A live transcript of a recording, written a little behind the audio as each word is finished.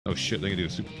Oh shit, they can do a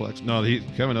superplex? No,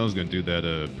 Kevin Owens gonna do that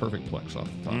perfect plex off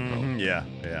the top.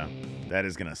 Yeah. That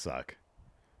is gonna suck.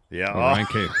 Yeah. Ryan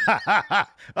K.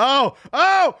 Oh,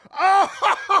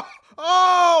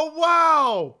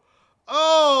 wow.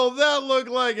 Oh, that looked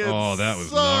like it. Oh, that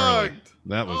was gnarly.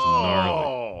 That was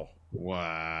gnarly.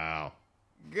 Wow.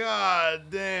 God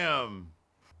damn.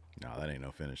 No, that ain't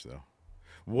no finish though.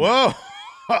 Whoa.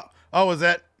 Oh, is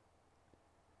that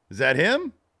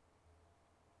him?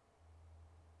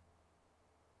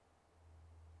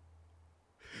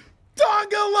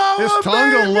 Tanga Loa, it's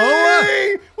Tanga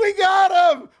Loa? We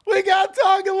got him. We got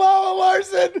Tanga Loa,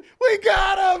 Larson. We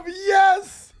got him.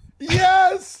 Yes.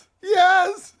 Yes.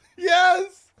 Yes.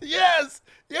 Yes. Yes.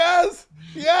 Yes.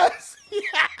 Yes.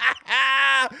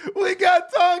 Yeah. We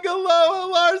got Tanga Loa,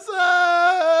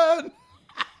 Larson.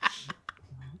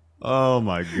 Oh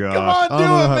my god. Come on,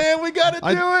 do it, man. We got to do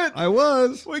it. I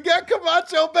was. We got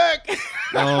Camacho back.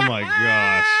 Oh my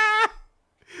gosh.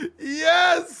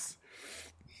 Yes.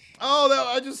 Oh,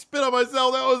 I just spit on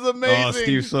myself. That was amazing. Oh,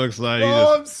 Steve's so excited.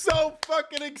 Oh, I'm so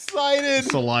fucking excited.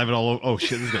 Saliva all over. Oh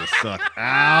shit, this is gonna suck.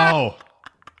 Ow.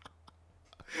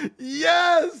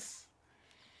 Yes.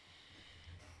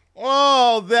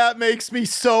 Oh, that makes me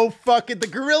so fucking. The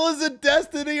Gorillas of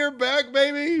Destiny are back,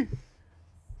 baby.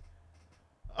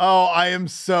 Oh, I am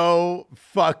so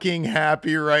fucking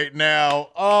happy right now.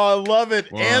 Oh, I love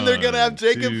it. And they're going to have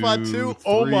Jacob Fatu.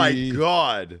 Oh, my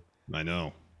God. I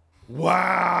know.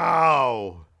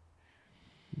 Wow.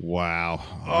 Wow.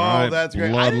 Oh, that's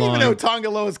great. I didn't even know Tanga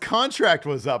Loa's contract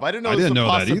was up. I didn't know it was a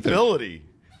possibility.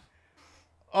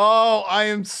 Oh, I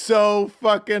am so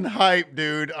fucking hyped,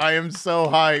 dude. I am so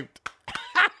hyped.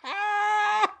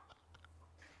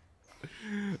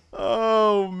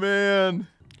 Oh, man.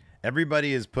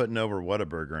 Everybody is putting over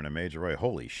Whataburger in a major way.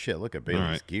 Holy shit, look at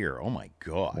Bailey's gear. Oh, my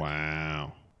God.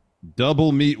 Wow.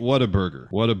 Double meat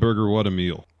Whataburger. Whataburger, what a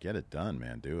meal. Get it done,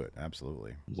 man. Do it.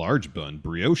 Absolutely. Large bun,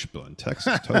 brioche bun,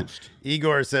 Texas toast.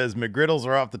 Igor says McGriddles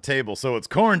are off the table, so it's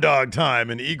corn dog time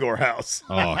in Igor house.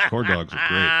 Oh, corn dogs are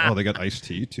great. Oh, they got iced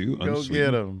tea, too. Go get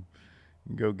them.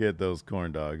 Go get those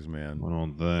corn dogs, man. What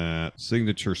on that?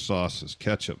 Signature sauces.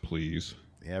 Ketchup, please.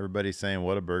 Yeah, everybody's saying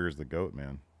Whataburger's the GOAT,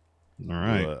 man. All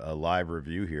right. A live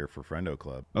review here for Friendo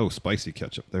Club. Oh, spicy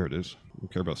ketchup. There it is. I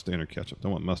don't care about standard ketchup.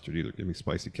 Don't want mustard either. Give me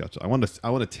spicy ketchup. I want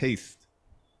to taste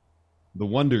the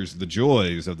wonders, the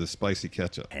joys of the spicy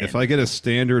ketchup. And if I get a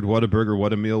standard Whataburger,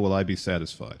 what a meal, will I be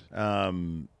satisfied?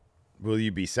 Will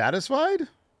you be satisfied?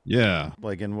 Yeah.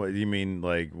 Like, in what you mean?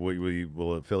 Like,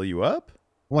 will it fill you up?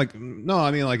 Like, no,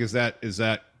 I mean, like, is that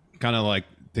kind of like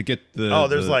to get the? Oh,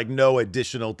 there's like no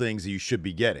additional things you should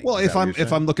be getting. Well, if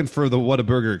I'm looking for the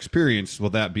Whataburger experience, will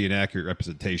that be an accurate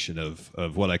representation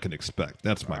of what I can expect?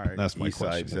 That's my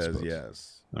question. Says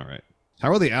yes. All right. How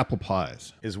are the apple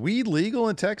pies? Is weed legal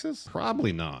in Texas?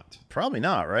 Probably not. Probably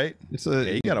not, right?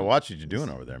 You got to watch what you're doing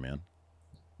over there, man.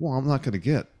 Well, I'm not going to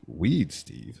get weed,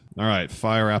 Steve. All right,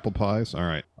 fire apple pies. All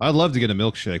right. I'd love to get a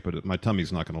milkshake, but my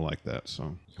tummy's not going to like that,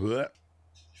 so.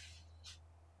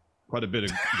 Quite a bit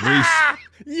of grease.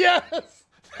 Yes!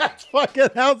 That's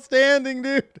fucking outstanding,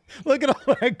 dude. Look at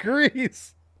all that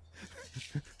grease.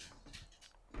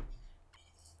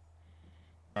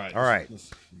 All right.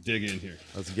 Let's dig in here.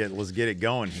 Let's get it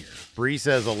going here. Bree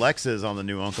says Alexa's on the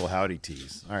new Uncle Howdy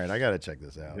tees. All right, I got to check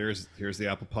this out. Here's the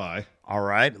apple pie. All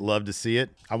right, love to see it.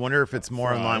 I wonder if it's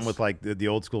more in line with like the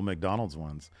old school McDonald's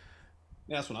ones.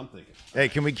 Yeah, that's what I'm thinking. Hey,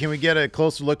 can we get a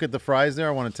closer look at the fries there?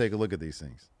 I want to take a look at these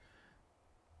things.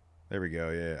 There we go.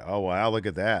 Yeah. Oh, wow. Look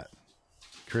at that.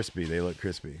 Crispy. They look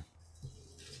crispy.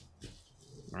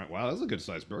 All right. Wow. That's a good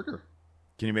sized burger.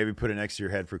 Can you maybe put it next to your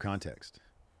head for context?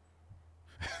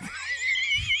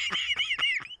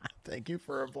 Thank you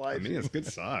for obliging. I mean, it's good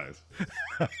size.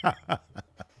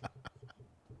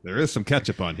 There is some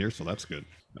ketchup on here, so that's good.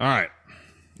 All right.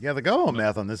 Yeah, the go-home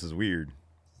math on this is weird.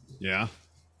 Yeah.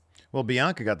 Well,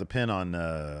 Bianca got the pin on,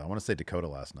 I want to say Dakota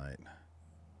last night.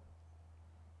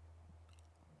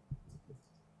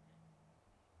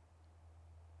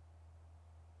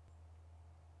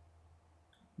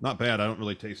 Not bad. I don't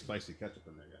really taste spicy ketchup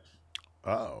in there yet.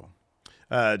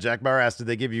 Uh-oh. Jack Bauer asked, did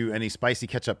they give you any spicy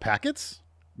ketchup packets?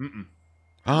 Mm-mm.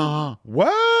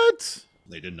 What?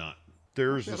 They did not.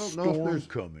 There's a storm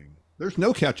coming. There's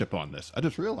no ketchup on this. I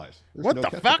just realized. What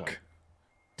the fuck?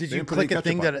 Did you click a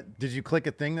thing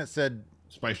that said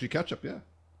spicy ketchup? Yeah.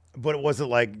 But was it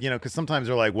like, because sometimes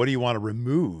they're like, what do you want to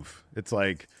remove? It's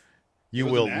like, you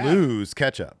will lose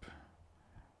ketchup.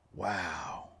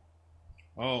 Wow.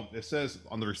 Oh, it says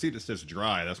on the receipt, it says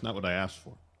dry. That's not what I asked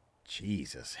for.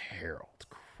 Jesus, Harold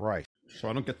Christ. So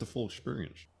I don't get the full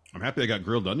experience. I'm happy I got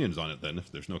grilled onions on it then,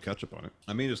 if there's no ketchup on it.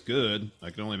 I mean, it's good. I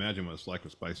can only imagine what it's like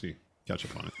with spicy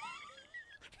ketchup on it.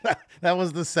 That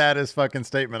was the saddest fucking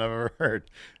statement I've ever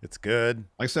heard. It's good.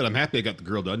 Like I said, I'm happy I got the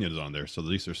grilled onions on there, so at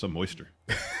least there's some moisture.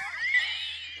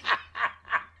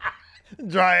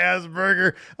 Dry ass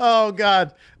burger. Oh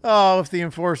God. Oh, if the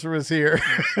enforcer was here,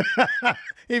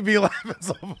 he'd be laughing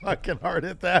so fucking hard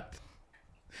at that.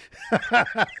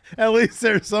 At least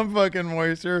there's some fucking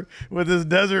moisture with this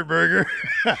desert burger.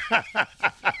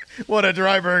 What a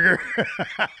dry burger.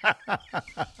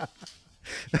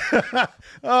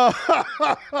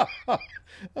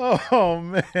 Oh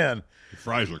man. The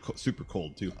fries are super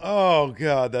cold too. Oh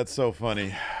God, that's so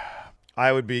funny.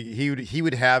 I would be, he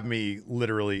would have me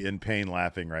literally in pain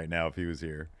laughing right now if he was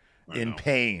here. In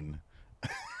pain.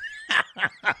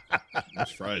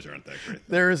 Those fries aren't that great.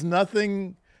 There is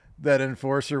nothing that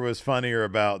Enforcer was funnier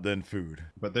about than food.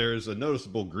 But there's a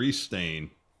noticeable grease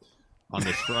stain on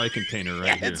this fry container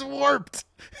right here. It's warped.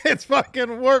 It's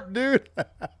fucking warped, dude.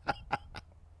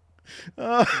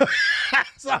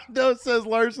 Sando says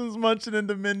Larson's munching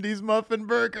into Mindy's muffin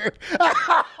burger.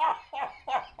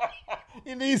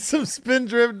 You need some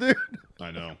spindrift, dude. I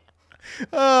know.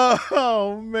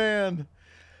 Oh, man.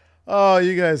 Oh,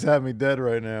 you guys have me dead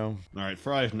right now. All right,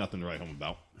 fries, nothing to write home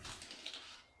about.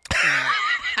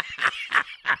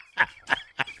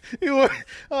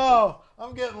 Oh,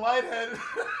 I'm getting lightheaded.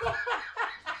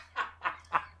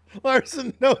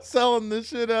 Larson, no selling this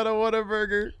shit out of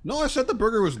Whataburger. No, I said the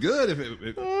burger was good. If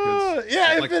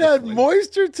it had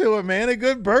moisture to it, man. A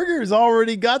good burger's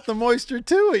already got the moisture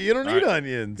to it. You don't need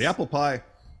onions. The apple pie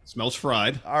smells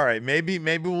fried. All right, maybe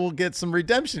we'll get some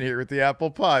redemption here with the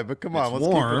apple pie. But come on, let's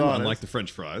warm, keep it honest. unlike the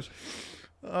French fries.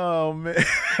 Oh man,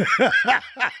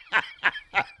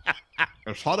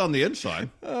 it's hot on the inside.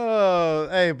 Oh,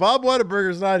 hey, Bob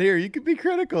Whataburger's not here. You can be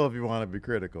critical if you want to be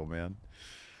critical, man.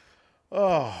 Oh,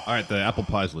 all right, the apple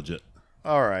pie's legit.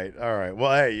 All right.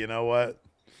 Well, hey, you know what?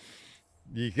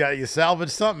 You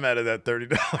salvaged something out of that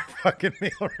 $30 fucking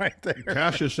meal right there.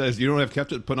 Cassius says you don't have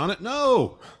ketchup to put on it.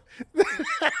 No.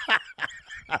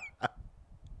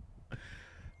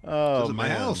 Oh, in my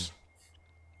house.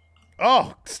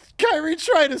 Oh, Kyrie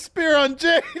tried a spear on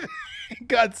Jade.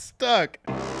 Got stuck.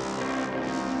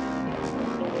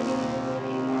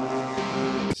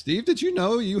 Steve, did you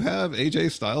know you have AJ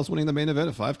Styles winning the main event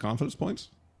at 5 confidence points?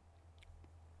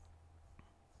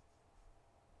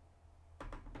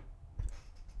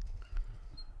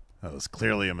 That was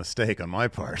clearly a mistake on my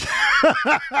part.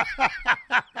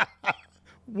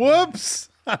 Whoops.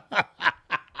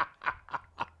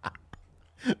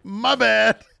 My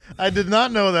bad. I did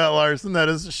not know that, Larson. That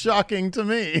is shocking to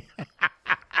me.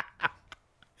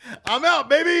 I'm out,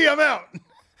 baby. I'm out.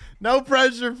 No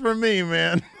pressure for me,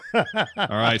 man. All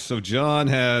right, so John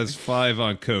has 5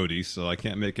 on Cody, so I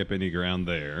can't make up any ground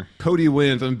there. Cody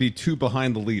wins. I'm going to be 2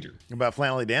 behind the leader. What about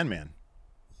Flannelly Dan, man?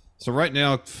 So right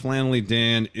now, Flannelly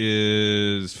Dan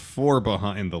is 4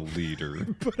 behind the leader.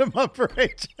 Put him up for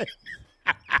AJ.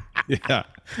 Yeah.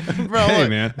 Bro, hey, look,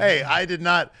 man. Hey, I did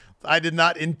not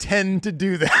intend to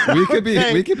do that. We could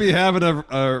be having a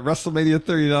WrestleMania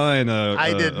 39.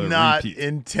 I did not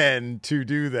intend to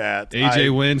do that.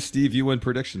 AJ wins. Steve, you win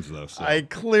predictions though. So. I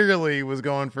clearly was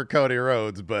going for Cody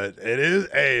Rhodes, but it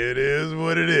is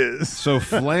what it is. So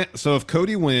if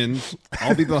Cody wins,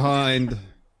 I'll be behind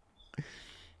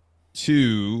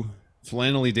 2.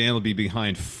 Flannelly Dan will be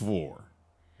behind 4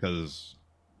 because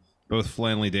both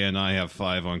Flannelly Dan and I have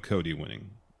 5 on Cody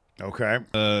winning. Okay.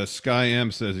 Sky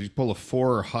M says, if you pull a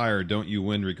 4 or higher, don't you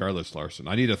win regardless, Larson?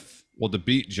 I need to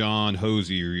beat John,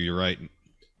 Hosey, you're right.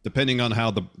 Depending on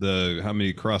how how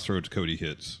many crossroads Cody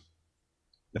hits.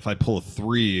 If I pull a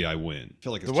 3, I win. I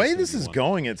feel like it's the way this is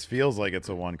going, it feels like it's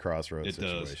a 1 crossroads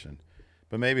situation. Does.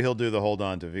 But maybe he'll do the hold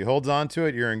on to. If he holds on to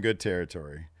it, you're in good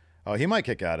territory. Oh, he might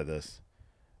kick out of this.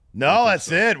 No, that's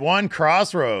it. 1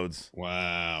 crossroads.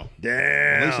 Wow.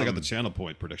 Damn. At least I got the channel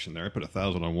point prediction there. I put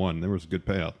 1,000 on 1. There was a good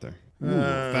payout there.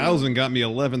 1,000 got me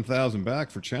 11,000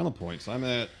 back for channel points. I'm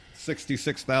at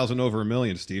 66,000 over $1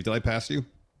 million. Steve, did I pass you?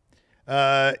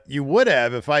 You would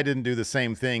have if I didn't do the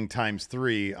same thing times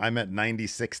 3. I'm at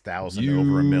 96,000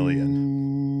 over $1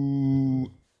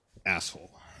 million. Asshole.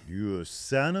 You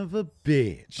son of a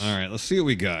bitch. All right, let's see what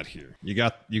we got here. You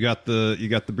got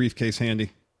the briefcase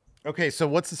handy. Okay, so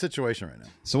what's the situation right now?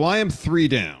 So I am 3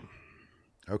 down.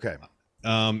 Okay.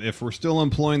 If we're still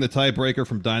employing the tiebreaker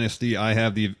from Dynasty, I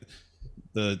have the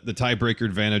tiebreaker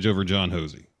advantage over John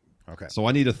Hosey. Okay. So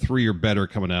I need a 3 or better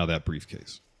coming out of that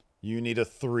briefcase. You need a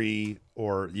 3,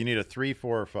 4,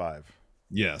 or 5.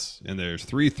 Yes, and there's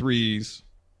 3 3s,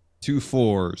 2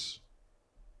 4s,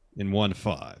 and 1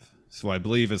 5. So I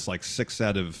believe it's like 6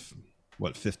 out of,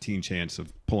 15 chance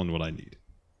of pulling what I need.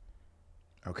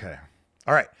 Okay.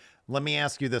 All right. Let me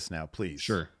ask you this now, please.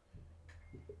 Sure.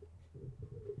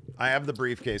 I have the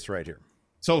briefcase right here.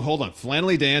 So hold on.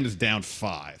 Flannelly Dan is down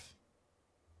 5.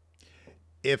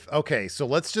 Okay, so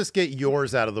let's just get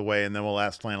yours out of the way, and then we'll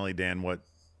ask Flannelly Dan what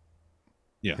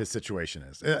his situation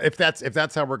is. If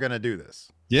that's how we're gonna do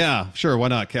this. Yeah, sure. Why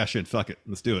not? Cash in. Fuck it.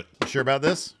 Let's do it. You sure about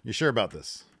this? You sure about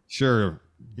this? Sure.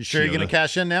 You sure you're gonna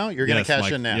cash in now? You're gonna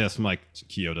cash in now. Yes, Mike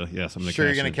Kyoto. Yes, I'm gonna. Sure,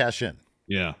 cash you're gonna in. cash in.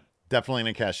 Yeah, definitely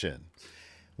gonna cash in.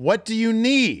 What do you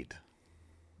need?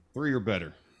 3 or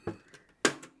better.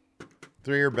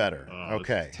 3 or better. Oh,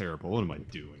 okay. Terrible. What am I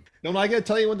doing? Don't I gotta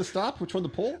tell you when to stop? Which one to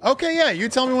pull? Okay, yeah. You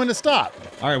tell me when to stop.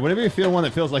 All right. Whenever you feel one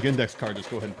that feels like index card,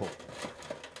 just go ahead and pull.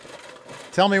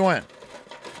 Tell me when.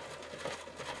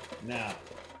 Now.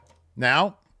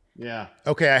 Now? Yeah.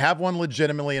 Okay, I have one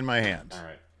legitimately in my hand. All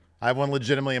right. I have one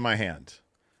legitimately in my hand.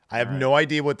 I have no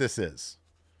idea what this is.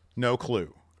 No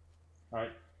clue. All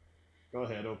right. Go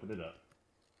ahead. Open it up.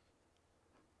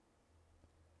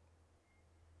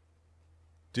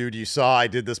 Dude, you saw I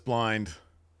did this blind.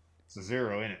 It's a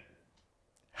 0, ain't it?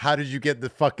 How did you get the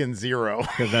fucking 0?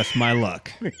 Because that's my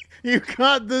luck. You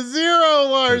got the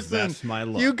 0, Larson. That's my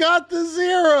luck. You got the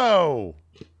 0.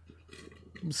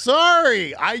 I'm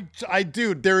sorry.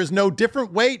 Dude, there is no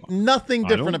different weight. Nothing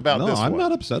different about this one. I'm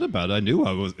not upset about it. I knew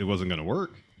it wasn't going to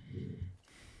work.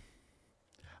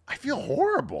 I feel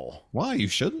horrible. Why? You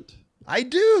shouldn't. I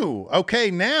do. Okay,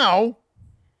 now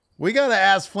we got to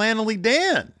ask Flannelly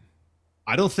Dan.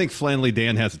 I don't think Flannelly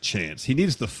Dan has a chance. He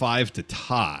needs the 5 to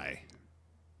tie.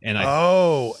 And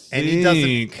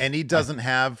he doesn't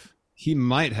have. He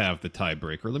might have the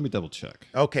tiebreaker. Let me double check.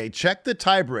 Okay, check the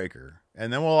tiebreaker,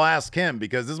 and then we'll ask him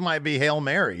because this might be Hail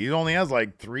Mary. He only has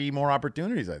like 3 more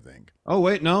opportunities, I think. Oh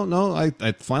wait, no. I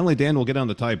finally Dan will get on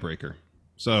the tiebreaker.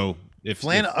 So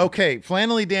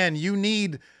Flannelly Dan, you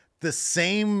need the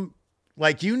same.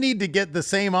 Like you need to get the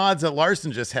same odds that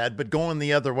Larson just had, but going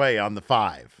the other way on the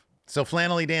 5. So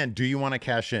Flannelly Dan, do you want to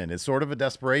cash in? It's sort of a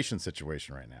desperation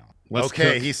situation right now. Let's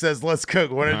cook. He says, let's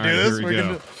cook. Want to All do right, this? Here we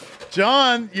go.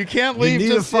 John, you can't leave. You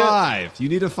need a 5. You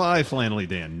need a 5, Flannelly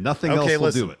Dan. Nothing else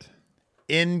will do it.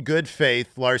 In good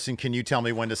faith, Larson, can you tell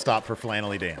me when to stop for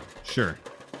Flannelly Dan? Sure.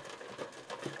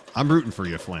 I'm rooting for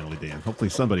you, Flannelly Dan. Hopefully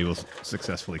somebody will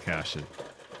successfully cash in.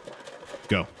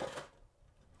 Go.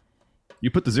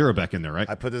 You put the 0 back in there, right?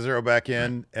 I put the 0 back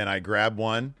in, and I grab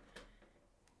one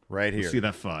right here. Let's see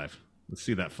that 5. Let's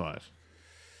see that 5.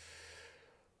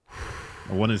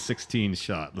 A 1 in 16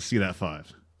 shot. Let's see that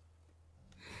 5.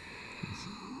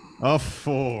 A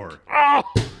 4. Oh!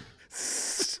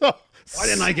 Why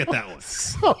didn't I get that one?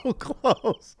 So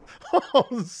close.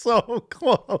 Oh, so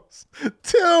close.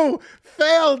 2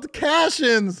 failed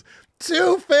cash-ins.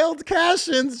 2 failed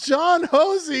cash-ins. John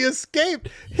Hosey escaped.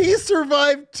 He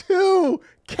survived 2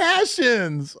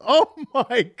 cash-ins. Oh,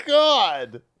 my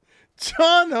God.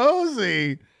 John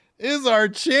Hosey is our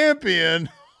champion.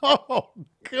 Oh,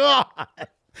 God.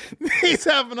 He's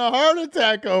having a heart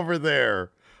attack over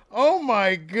there. Oh,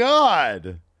 my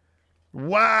God.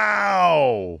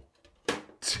 Wow.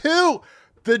 2.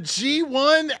 The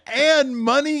G1 and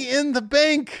Money in the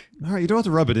Bank. All right, you don't have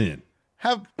to rub it in.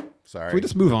 Sorry. Can we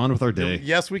just move on with our day?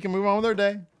 Yes, we can move on with our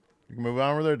day. We can move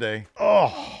on with our day.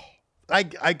 Oh,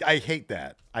 I hate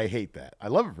that. I hate that. I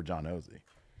love it for John Hosey.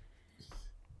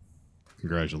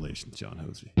 Congratulations, John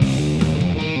Hosey.